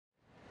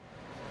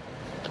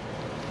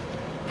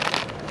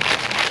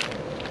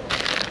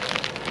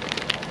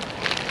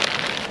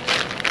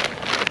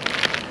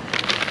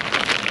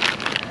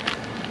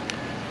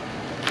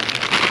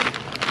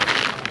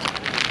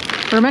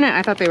For a minute,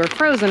 I thought they were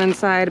frozen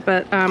inside,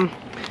 but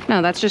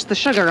no, that's just the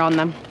sugar on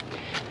them.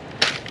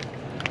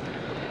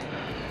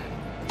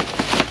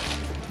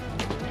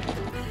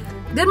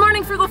 Good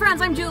morning, Frugal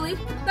friends. I'm Julie.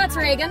 That's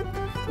Reagan.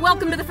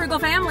 Welcome to the Frugal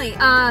Family.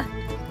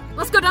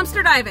 Let's go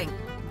dumpster diving.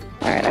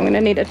 All right, I'm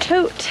gonna need a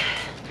tote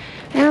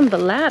and the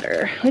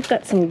ladder. We've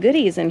got some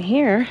goodies in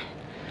here.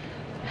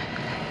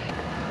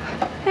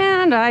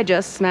 And I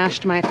just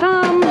smashed my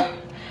thumb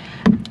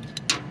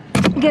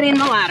getting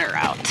the ladder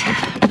out.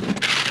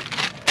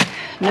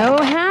 No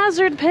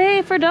hazard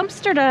pay for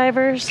dumpster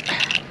divers.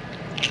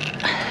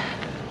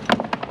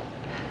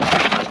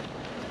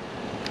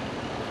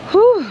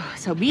 Whew,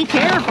 so be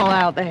careful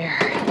out there.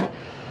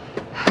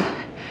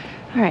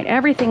 All right,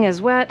 everything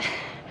is wet,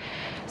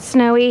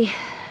 snowy,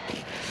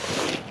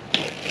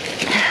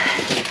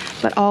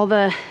 but all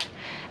the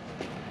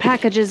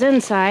packages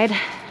inside,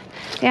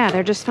 yeah,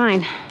 they're just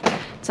fine.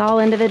 It's all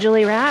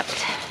individually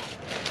wrapped.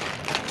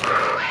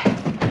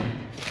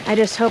 I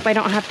just hope I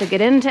don't have to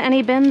get into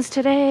any bins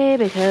today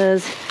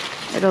because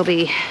it'll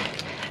be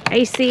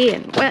icy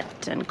and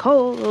wet and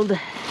cold.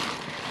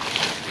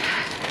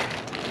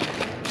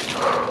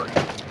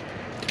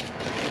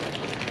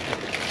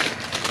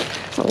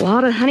 It's a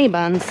lot of honey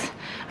buns.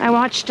 I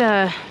watched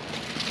a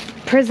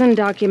prison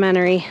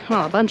documentary,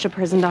 well, a bunch of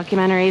prison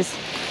documentaries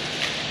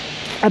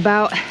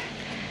about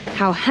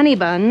how honey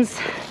buns,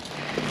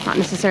 not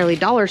necessarily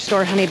dollar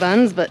store honey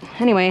buns, but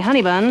anyway,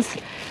 honey buns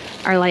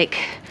are like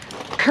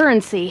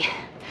currency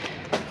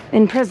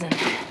in prison.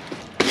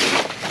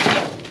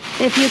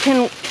 If you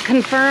can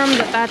confirm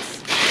that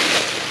that's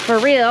for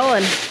real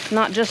and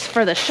not just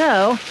for the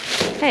show,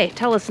 hey,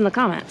 tell us in the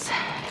comments.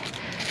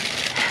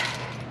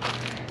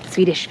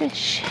 Swedish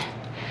fish.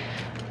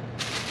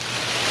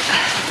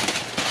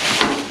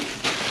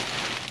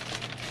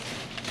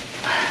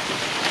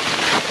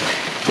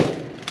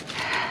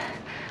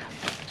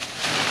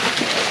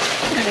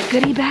 Got a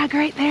goodie bag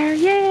right there,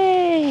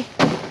 yay!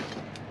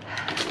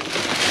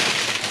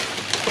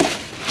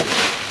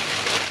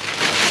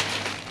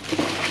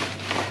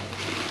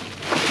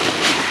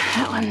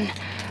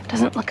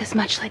 Doesn't look as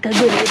much like a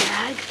goodie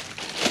bag.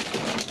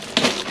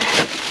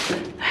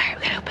 Alright,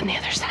 we gotta open the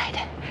other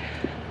side.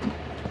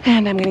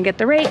 And I'm gonna get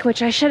the rake,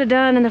 which I should have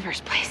done in the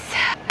first place.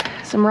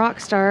 Some rock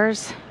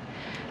stars.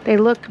 They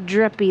look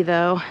drippy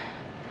though,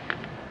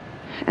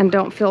 and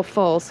don't feel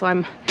full, so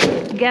I'm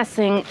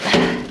guessing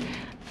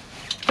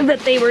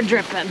that they were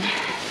dripping.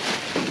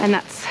 And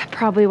that's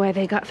probably why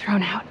they got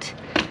thrown out.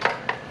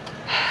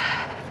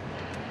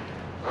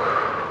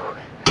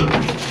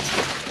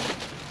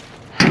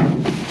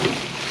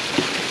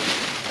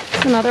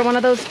 Another one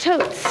of those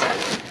totes.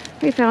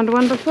 We found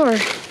one before. A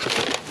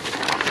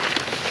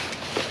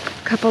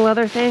couple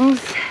other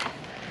things.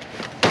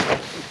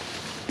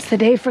 It's the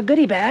day for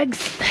goodie bags.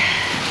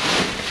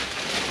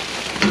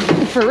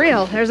 For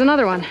real, there's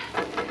another one.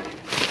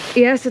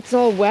 Yes, it's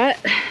all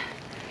wet,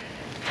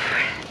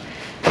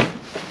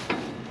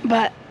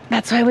 but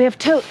that's why we have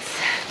totes.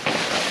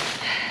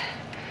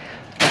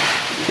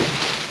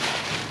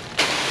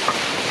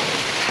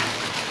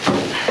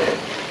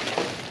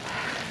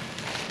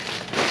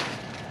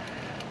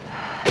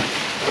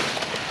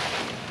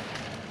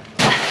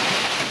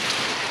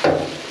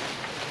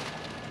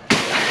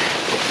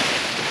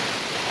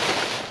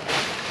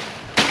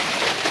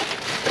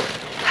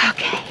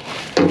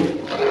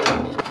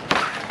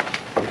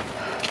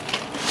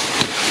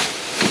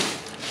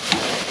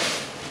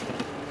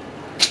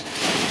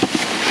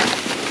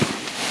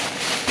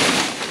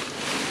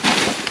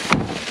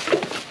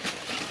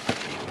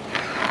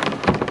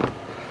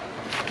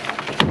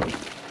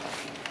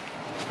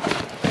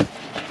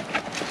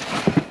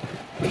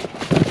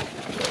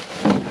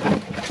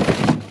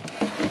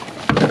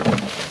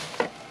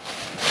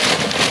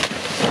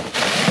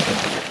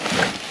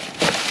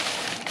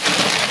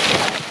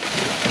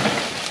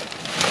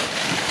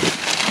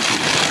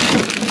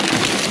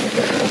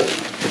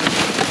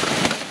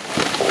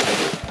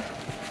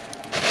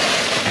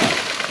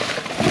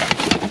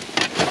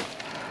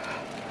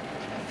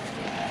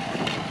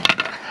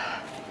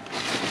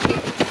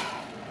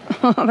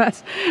 Oh,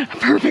 that's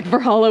perfect for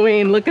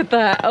Halloween. Look at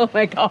that. Oh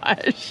my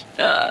gosh.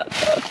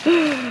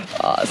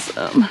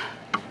 Awesome.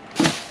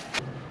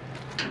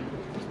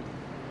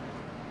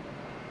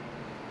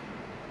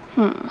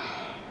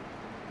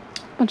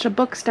 Bunch of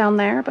books down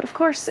there, but of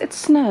course it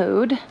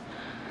snowed,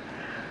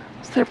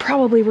 so they're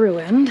probably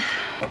ruined.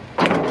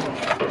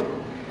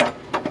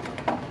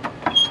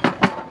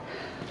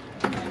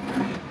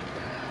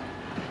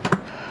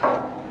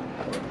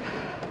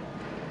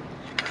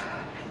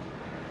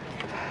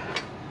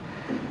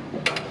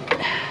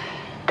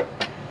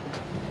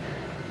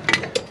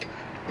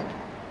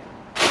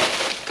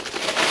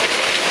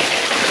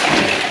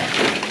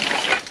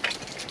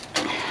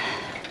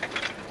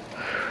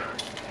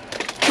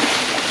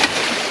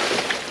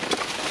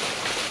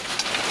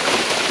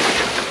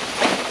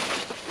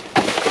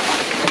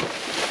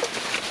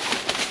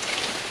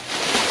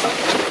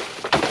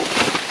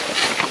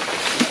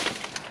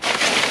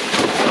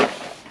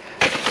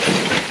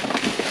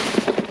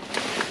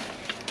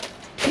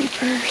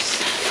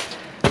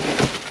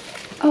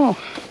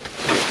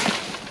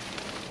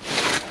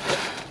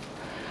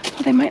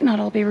 they might not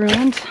all be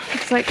ruined.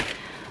 Looks like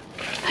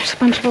there's a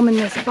bunch of them in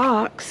this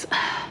box.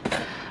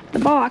 The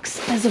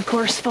box is, of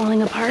course,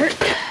 falling apart.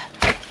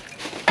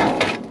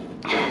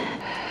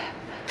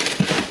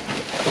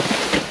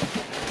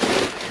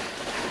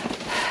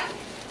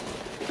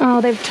 Oh,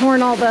 they've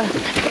torn all the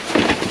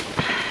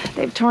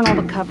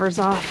covers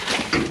off.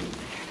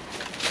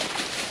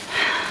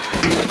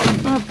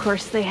 Of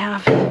course they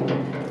have.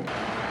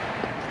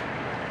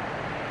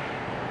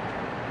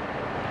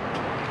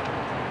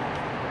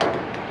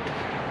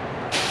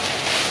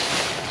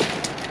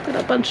 Got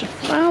a bunch of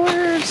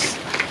flowers.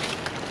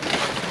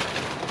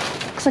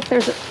 Looks like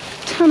there's a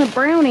ton of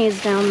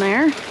brownies down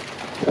there.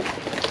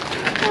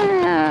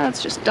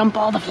 Let's just dump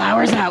all the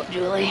flowers out,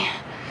 Julie.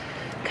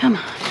 Come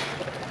on.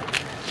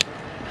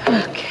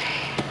 Okay.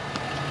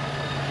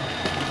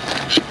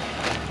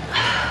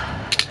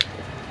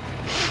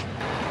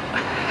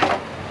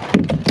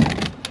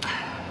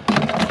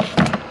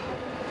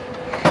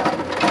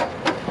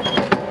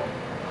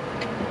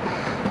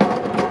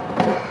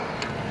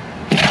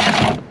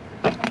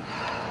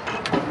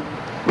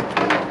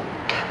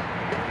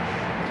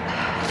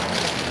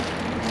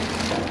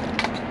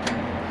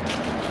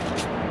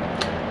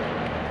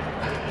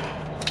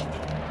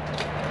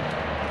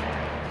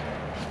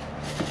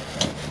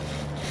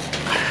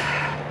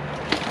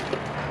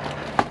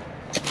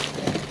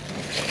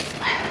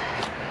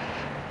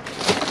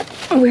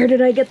 Where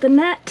did I get the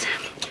net?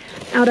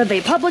 Out of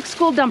a public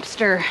school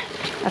dumpster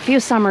a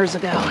few summers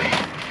ago.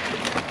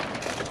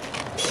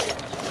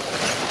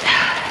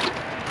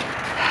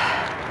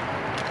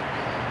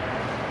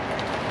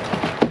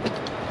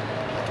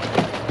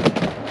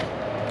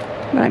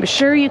 But I'm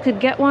sure you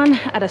could get one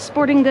at a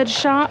sporting goods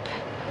shop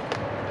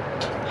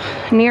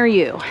near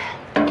you.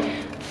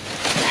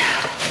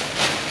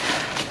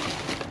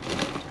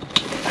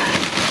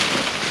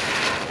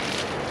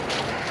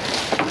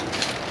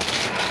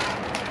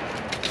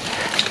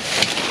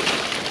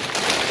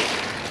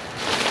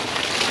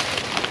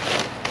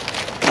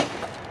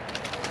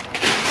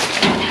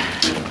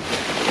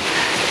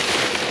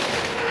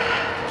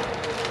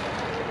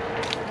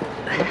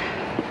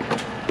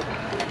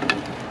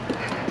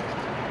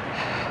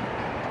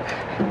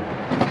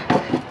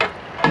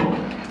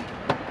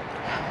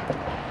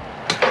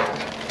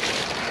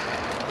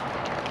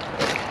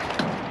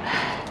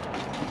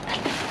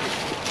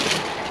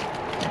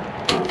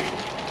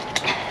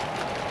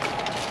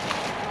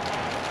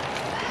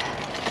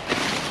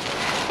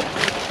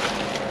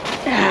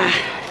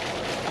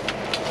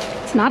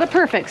 It's not a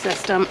perfect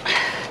system.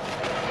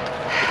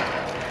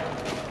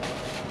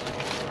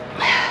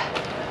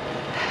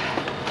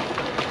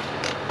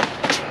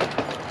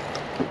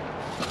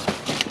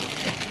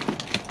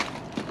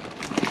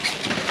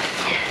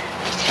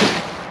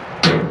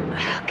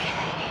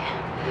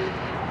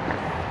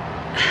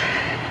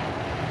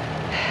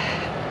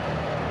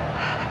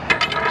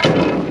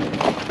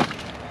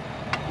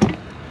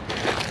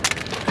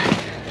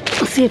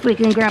 See if we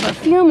can grab a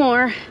few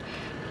more,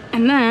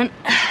 and then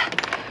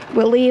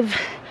we'll leave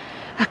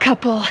a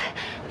couple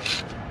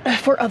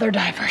for other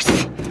divers.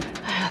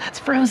 That's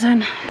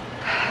frozen.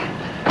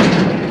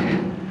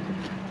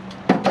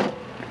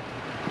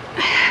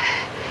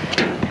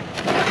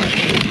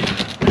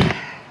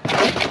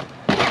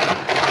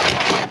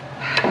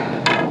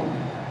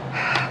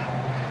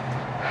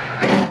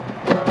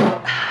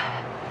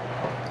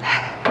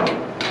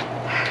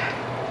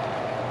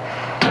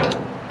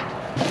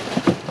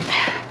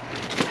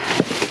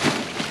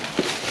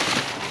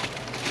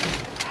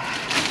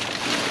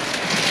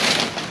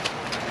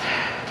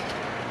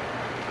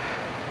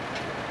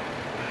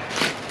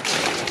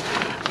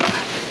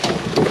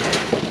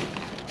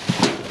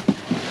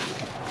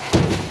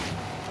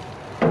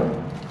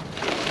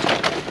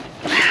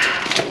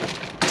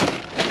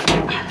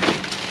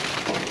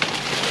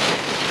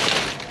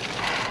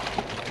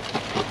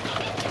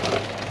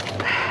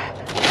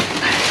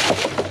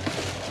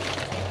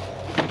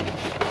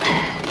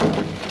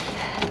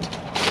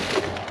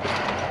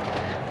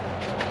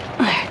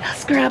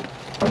 Grab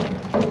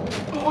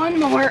one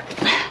more,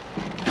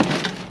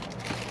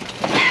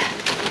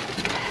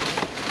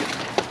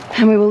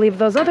 and we will leave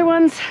those other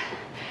ones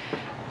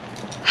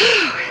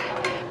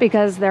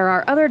because there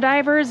are other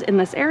divers in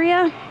this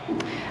area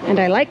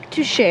and I like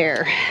to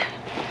share,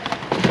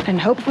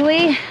 and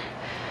hopefully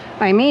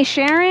by me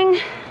sharing,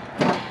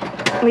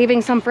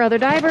 leaving some for other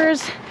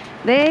divers,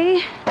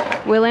 they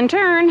will in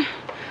turn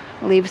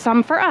leave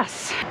some for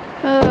us.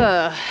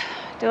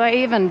 Do I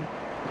even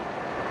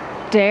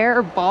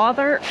dare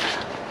bother?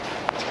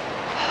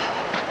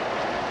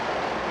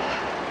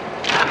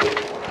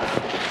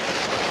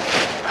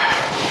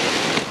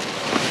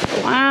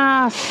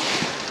 Glass,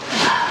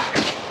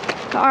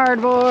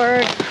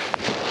 cardboard.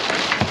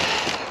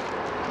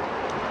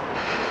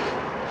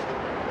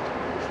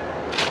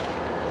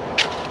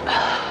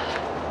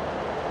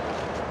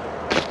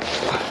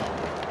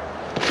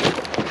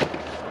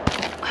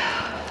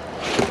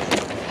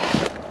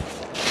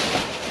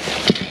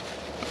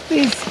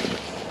 These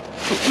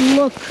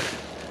look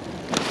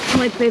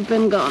like they've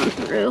been gone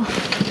through.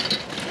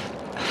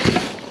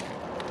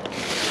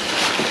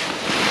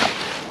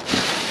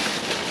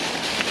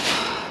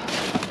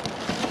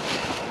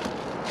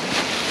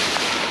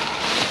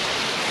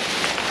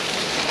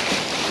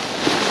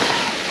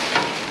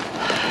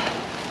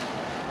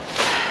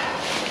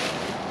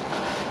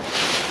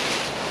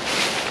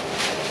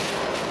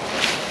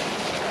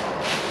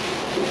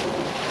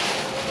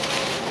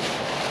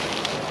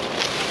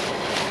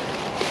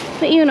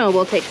 But you know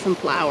we'll take some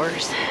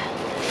flowers.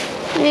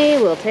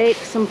 We will take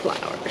some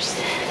flowers.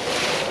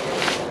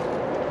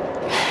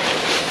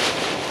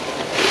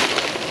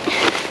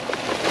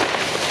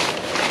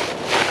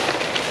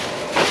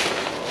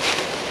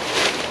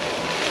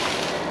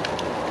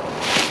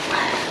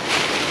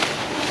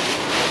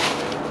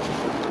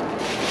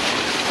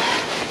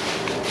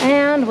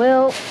 And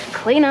we'll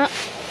clean up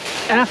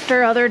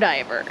after other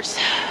divers.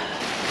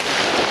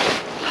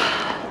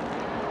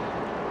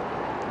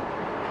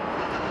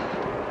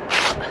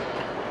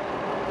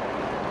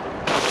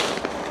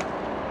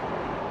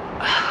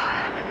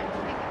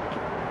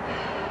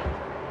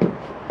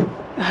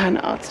 Oh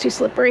no, it's too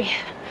slippery.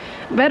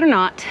 Better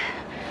not.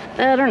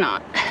 Better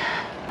not.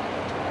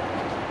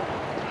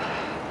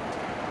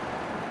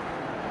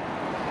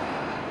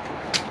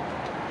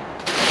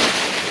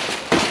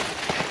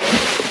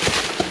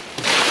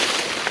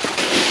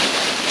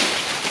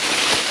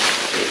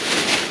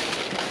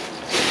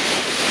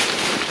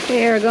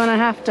 We're gonna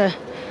have to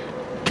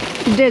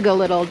dig a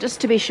little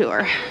just to be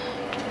sure.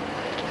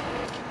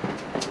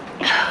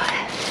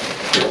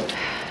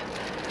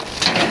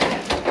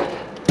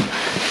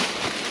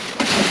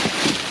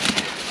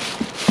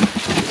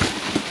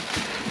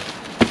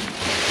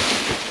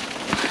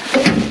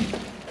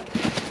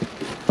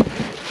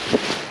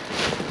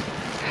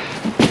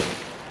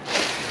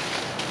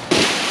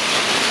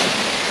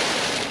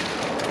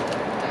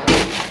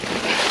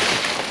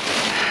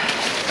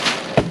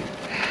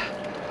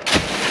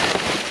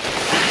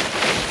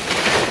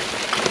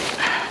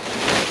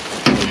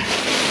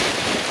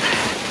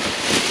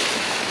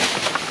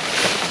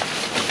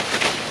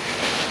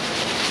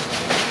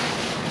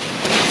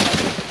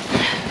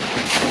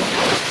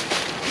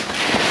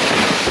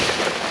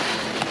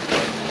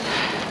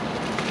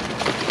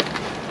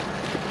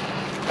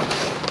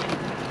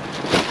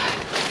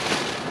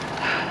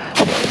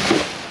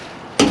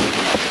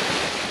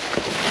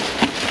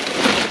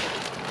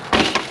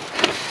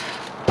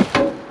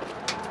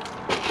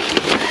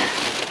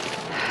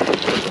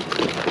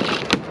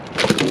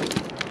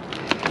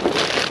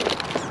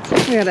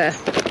 We got a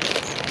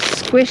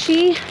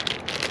squishy.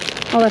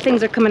 All the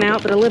things are coming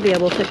out, but Olivia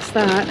will fix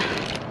that.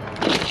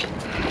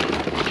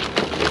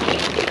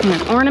 And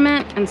an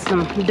ornament and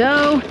some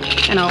dough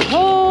and a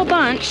whole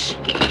bunch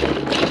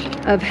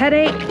of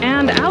headache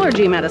and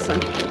allergy medicine.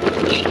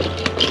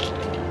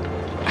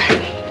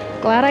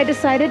 Glad I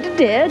decided to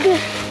dig.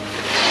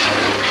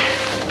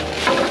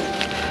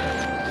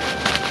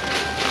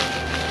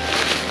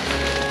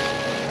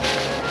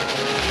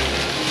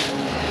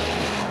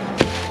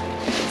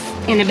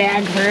 In a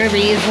bag for a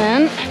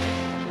reason.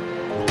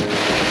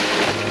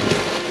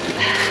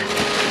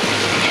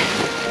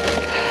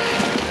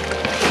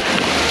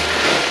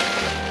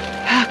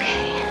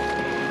 Okay.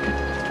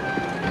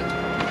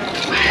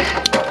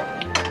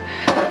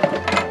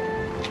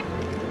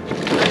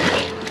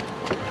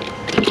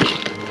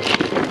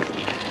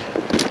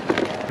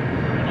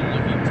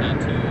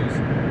 Tattoos,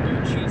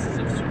 your chances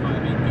of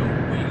surviving go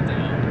way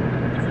down.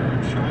 If you're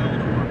a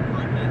child or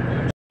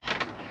pregnant,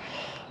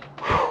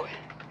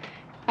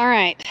 All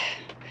right,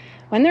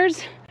 when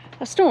there's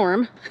a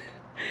storm,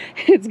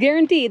 it's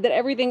guaranteed that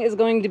everything is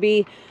going to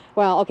be,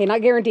 well, okay,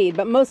 not guaranteed,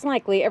 but most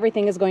likely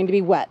everything is going to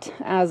be wet,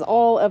 as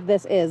all of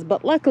this is.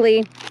 But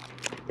luckily,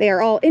 they are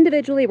all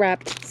individually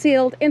wrapped,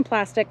 sealed in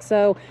plastic,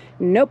 so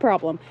no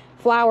problem.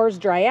 Flowers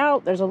dry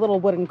out, there's a little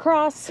wooden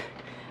cross,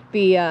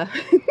 the,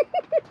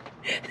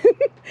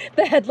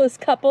 the headless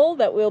couple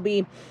that will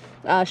be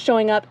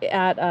showing up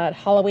at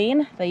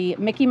Halloween, the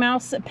Mickey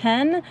Mouse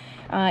pen.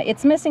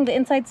 It's missing the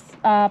inside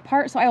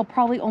part, so I'll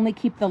probably only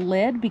keep the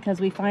lid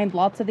because we find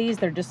lots of these.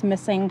 They're just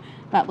missing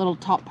that little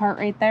top part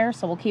right there,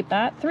 so we'll keep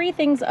that. 3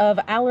 things of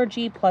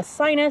allergy plus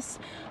sinus.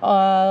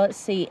 Let's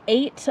see,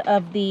 8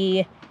 of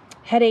the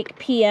headache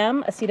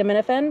PM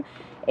acetaminophen.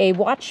 A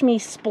watch me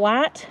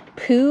splat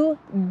poo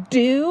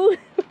do.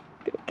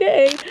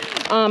 Okay.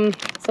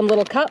 Some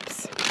little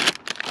cups.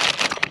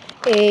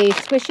 A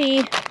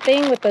squishy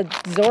thing with the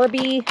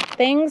Zorby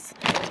things,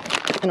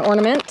 an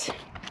ornament,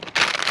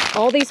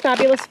 all these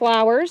fabulous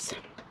flowers,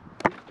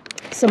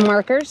 some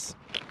markers,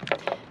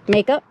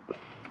 makeup,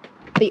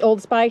 the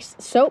Old Spice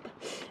soap,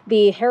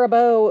 the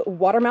Haribo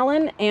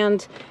watermelon,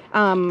 and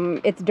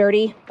it's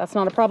dirty, that's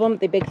not a problem,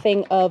 the big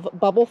thing of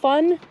Bubble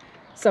Fun,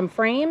 some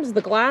frames.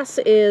 The glass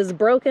is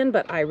broken,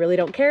 but I really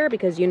don't care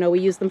because you know we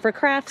use them for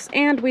crafts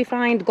and we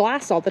find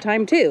glass all the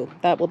time too.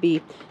 That will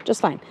be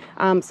just fine.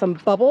 Some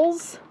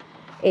bubbles,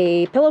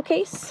 a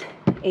pillowcase,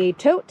 a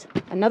tote,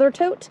 another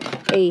tote,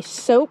 a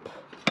soap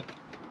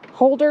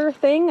holder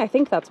thing, I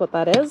think that's what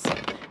that is,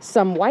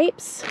 some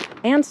wipes,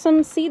 and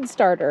some seed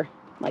starter,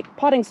 like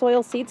potting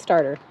soil seed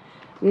starter.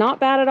 Not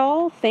bad at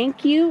all.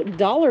 Thank you,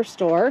 dollar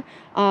store.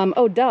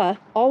 Oh duh,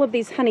 all of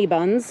these honey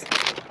buns,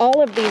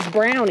 all of these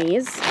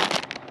brownies,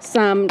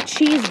 some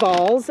cheese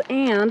balls,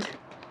 and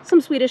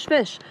some Swedish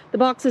fish. The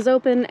box is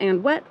open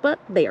and wet, but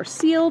they are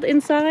sealed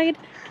inside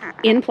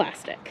in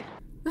plastic.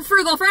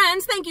 Frugal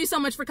friends, thank you so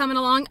much for coming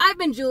along. I've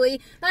been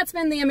Julie. That's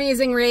been the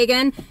amazing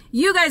Reagan.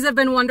 You guys have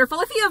been wonderful.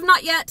 If you have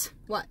not yet,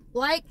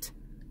 liked,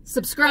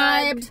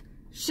 subscribed,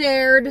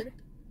 shared,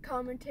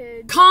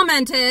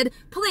 commented.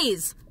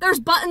 Please, there's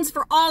buttons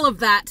for all of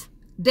that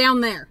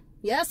down there.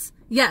 Yes?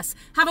 Yes.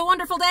 Have a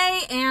wonderful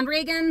day, and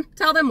Reagan,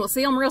 tell them we'll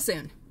see them real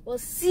soon. We'll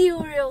see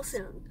you real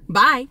soon.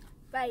 Bye.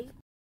 Bye.